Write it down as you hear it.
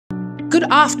Good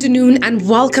afternoon and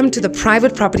welcome to the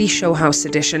Private Property Showhouse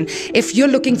edition. If you're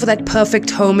looking for that perfect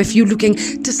home, if you're looking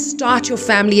to start your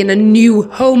family in a new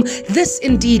home, this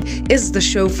indeed is the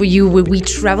show for you, where we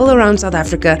travel around South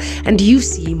Africa and you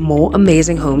see more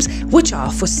amazing homes which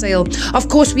are for sale. Of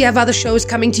course, we have other shows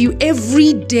coming to you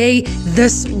every day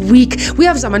this week. We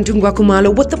have Zamantungwa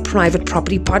Kumalo with the Private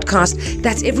Property Podcast.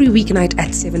 That's every weeknight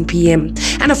at 7 p.m.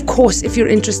 And of course, if you're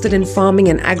interested in farming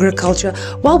and agriculture,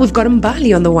 well, we've got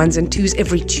Mbali on the ones and twos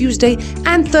every Tuesday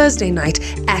and Thursday night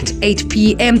at 8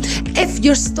 p.m. If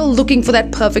you're still looking for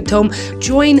that perfect home,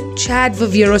 join Chad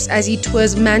Viveros as he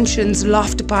tours mansions,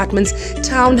 loft apartments,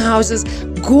 townhouses,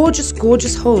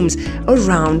 gorgeous homes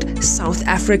around South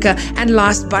Africa. And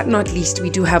last but not least,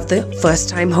 we do have the first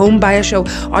time home buyer show.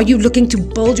 Are you looking to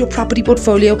build your property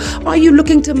portfolio? Are you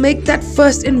looking to make that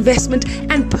first investment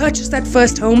and purchase that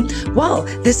first home? Well,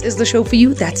 this is the show for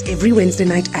you. That's every Wednesday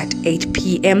night at 8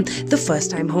 p.m. the first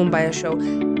time home buyer show.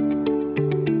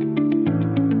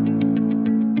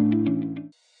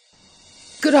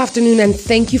 Good afternoon and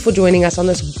thank you for joining us on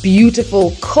this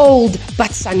beautiful, cold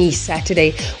but sunny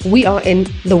Saturday. We are in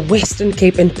the Western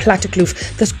Cape in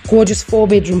Plattekloof, this gorgeous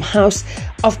 4-bedroom house.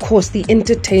 Of course, the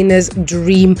entertainer's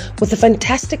dream, with a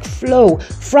fantastic flow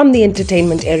from the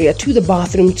entertainment area to the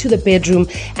bathroom, to the bedroom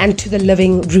and to the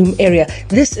living room area.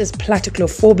 This is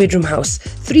Plattekloof 4-bedroom house,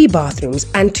 3 bathrooms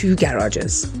and 2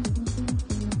 garages.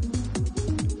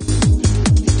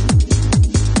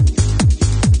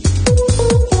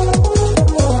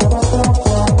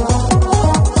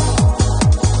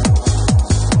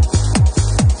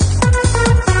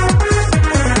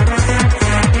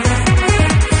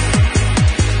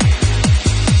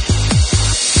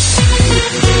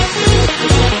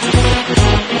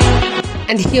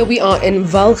 And here we are in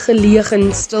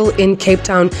Welgelegen, still in Cape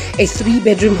Town, a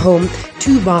 3-bedroom home,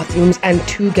 2 bathrooms and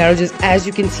 2 garages. As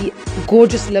you can see,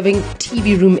 gorgeous living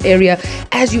TV room area.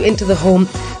 As you enter the home,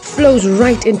 flows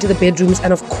right into the bedrooms,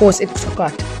 and of course it's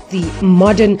got the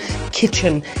modern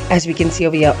kitchen, as we can see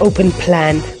over here, open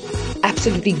plan,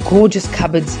 absolutely gorgeous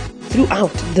cupboards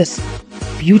throughout this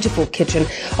beautiful kitchen.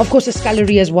 Of course, a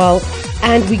scullery as well.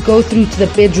 And we go through to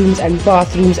the bedrooms and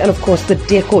bathrooms, and of course the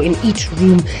decor in each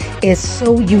room is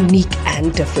so unique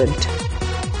and different.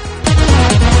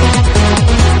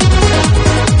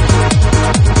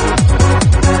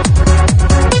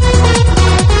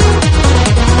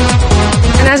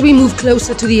 As we move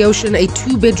closer to the ocean, a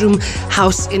 2-bedroom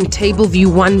house in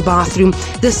Tableview, 1 bathroom.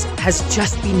 This has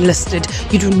just been listed.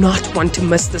 You do not want to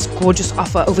miss this gorgeous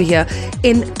offer over here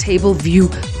in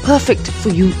Tableview. Perfect for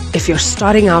you if you're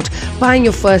starting out, buying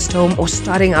your first home, or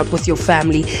starting out with your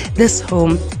family. This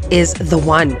home is the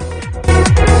one.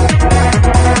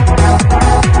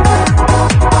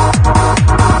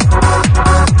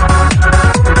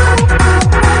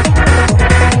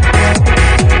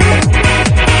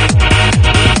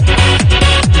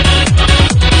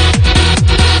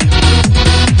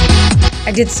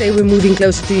 I did say we're moving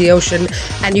closer to the ocean,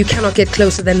 and you cannot get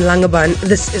closer than Langebaan.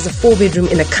 This is a 4-bedroom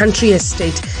in a country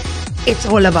estate. It's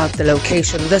all about the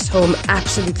location. This home,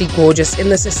 absolutely gorgeous in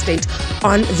this estate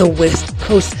on the west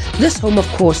coast. This home, of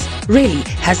course, really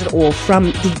has it all, from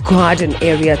the garden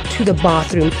area to the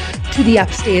bathroom to the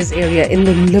upstairs area in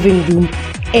the living room,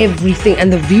 everything,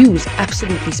 and the views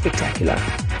absolutely spectacular.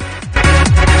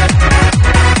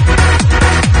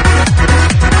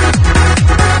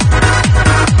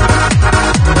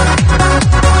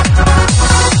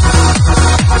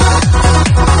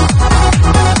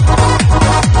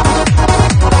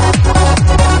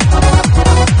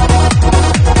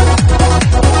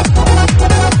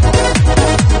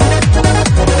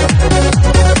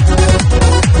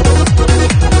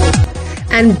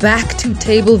 And back to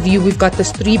Tableview, we've got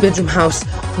this 3-bedroom house,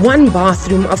 1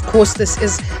 bathroom. Of course, this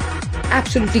is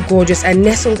absolutely gorgeous and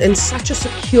nestled in such a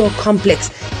secure complex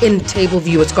in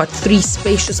Tableview. It's got 3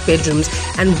 spacious bedrooms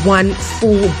and 1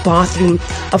 full bathroom.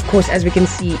 Of course, as we can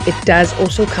see, it does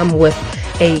also come with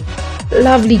a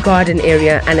lovely garden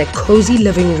area and a cozy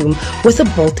living room with a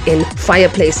built-in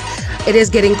fireplace. It is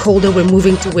getting colder. We're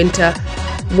moving to winter.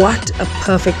 What a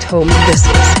perfect home this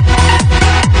is.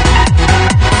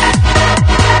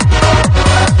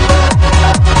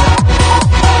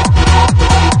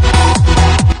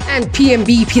 And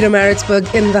PMB,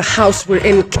 Pietermaritzburg in the house. We're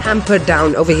in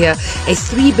Camperdown over here, a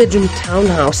 3-bedroom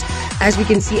townhouse. As we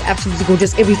can see, absolutely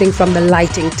gorgeous. Everything from the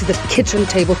lighting to the kitchen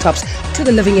tabletops to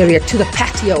the living area to the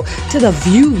patio to the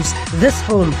views. This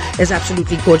home is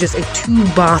absolutely gorgeous. A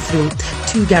 2-bathroom,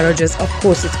 2 garages. Of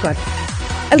course, it's got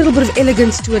a little bit of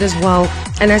elegance to it as well.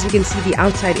 And as we can see, the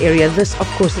outside area, this of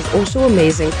course is also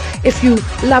amazing. If you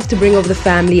love to bring over the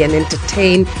family and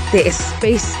entertain, there is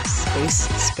space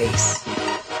space.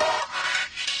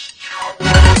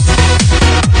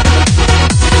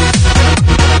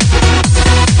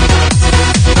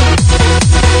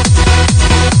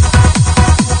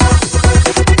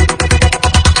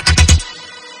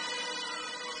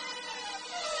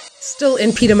 Still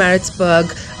in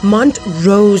Pietermaritzburg,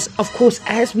 Montrose, of course,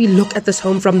 as we look at this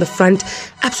home from the front,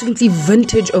 absolutely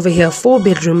vintage over here.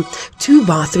 4-bedroom, 2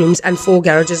 bathrooms and 4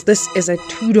 garages. This is a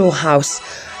 2-door house.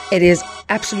 It is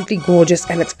absolutely gorgeous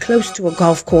and it's close to a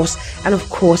golf course and of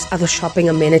course other shopping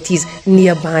amenities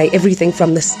nearby. Everything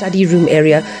from the study room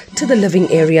area to the living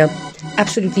area.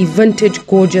 Absolutely vintage,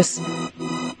 gorgeous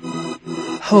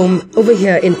home over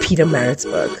here in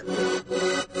Pietermaritzburg.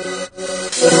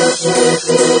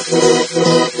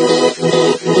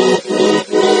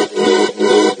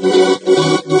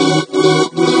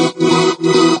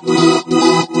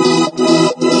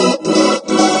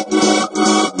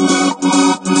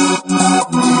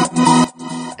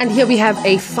 And here we have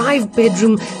a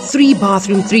 5-bedroom,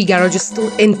 3-bathroom, 3 garages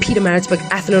still in Pietermaritzburg,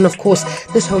 Athlone. Of course,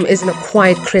 this home is in a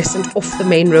quiet crescent off the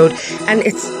main road and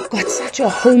it's got such a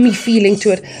homey feeling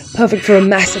to it. Perfect for a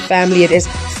massive family. It is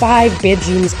 5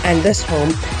 bedrooms and this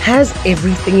home has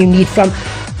everything you need, from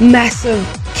massive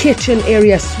kitchen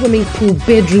area, swimming pool,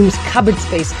 bedrooms, cupboard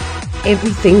space,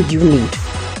 everything you need.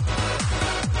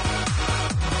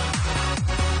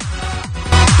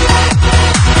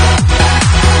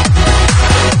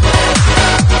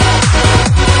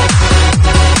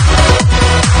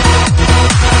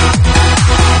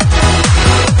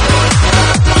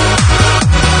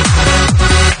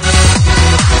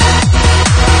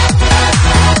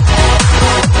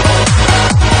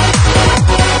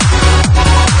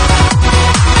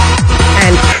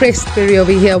 Prestbury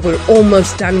over here. We're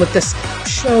almost done with this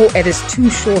show. It is too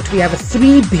short. We have a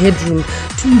 3-bedroom,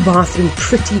 2-bathroom,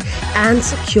 pretty and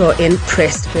secure in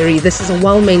Prestbury. This is a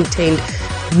well-maintained,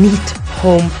 neat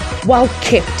home, well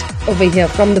kept over here,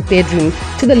 from the bedroom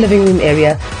to the living room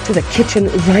area to the kitchen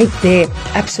right there.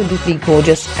 Absolutely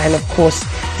gorgeous. And of course,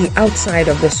 the outside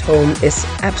of this home is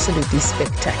absolutely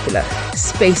spectacular.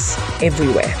 Space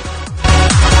everywhere.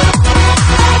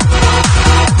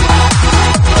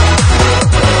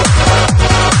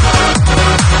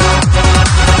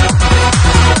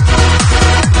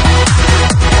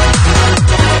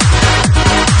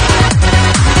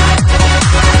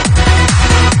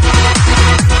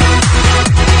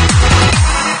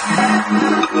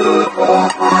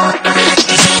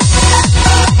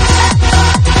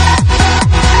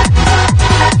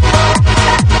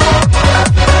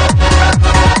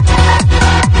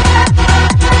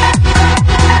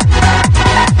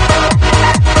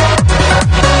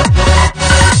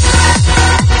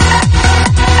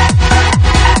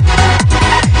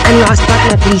 And last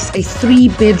but not least, a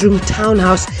 3-bedroom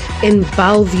townhouse in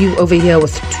Bellevue over here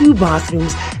with 2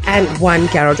 bathrooms and 1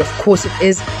 garage. Of course, it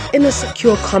is in a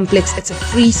secure complex. It's a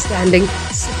freestanding,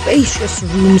 spacious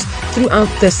rooms throughout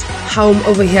this home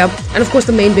over here. And of course,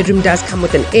 the main bedroom does come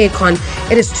with an aircon.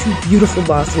 It is 2 beautiful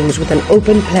bathrooms with an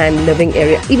open plan living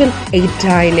area, even a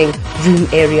dining room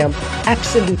area.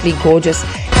 Absolutely gorgeous.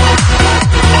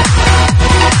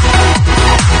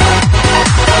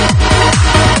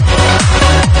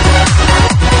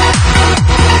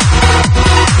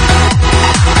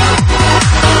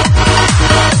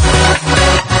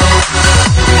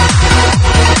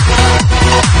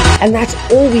 And that's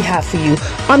all we have for you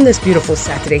on this beautiful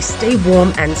Saturday. Stay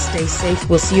warm and stay safe.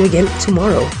 We'll see you again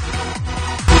tomorrow.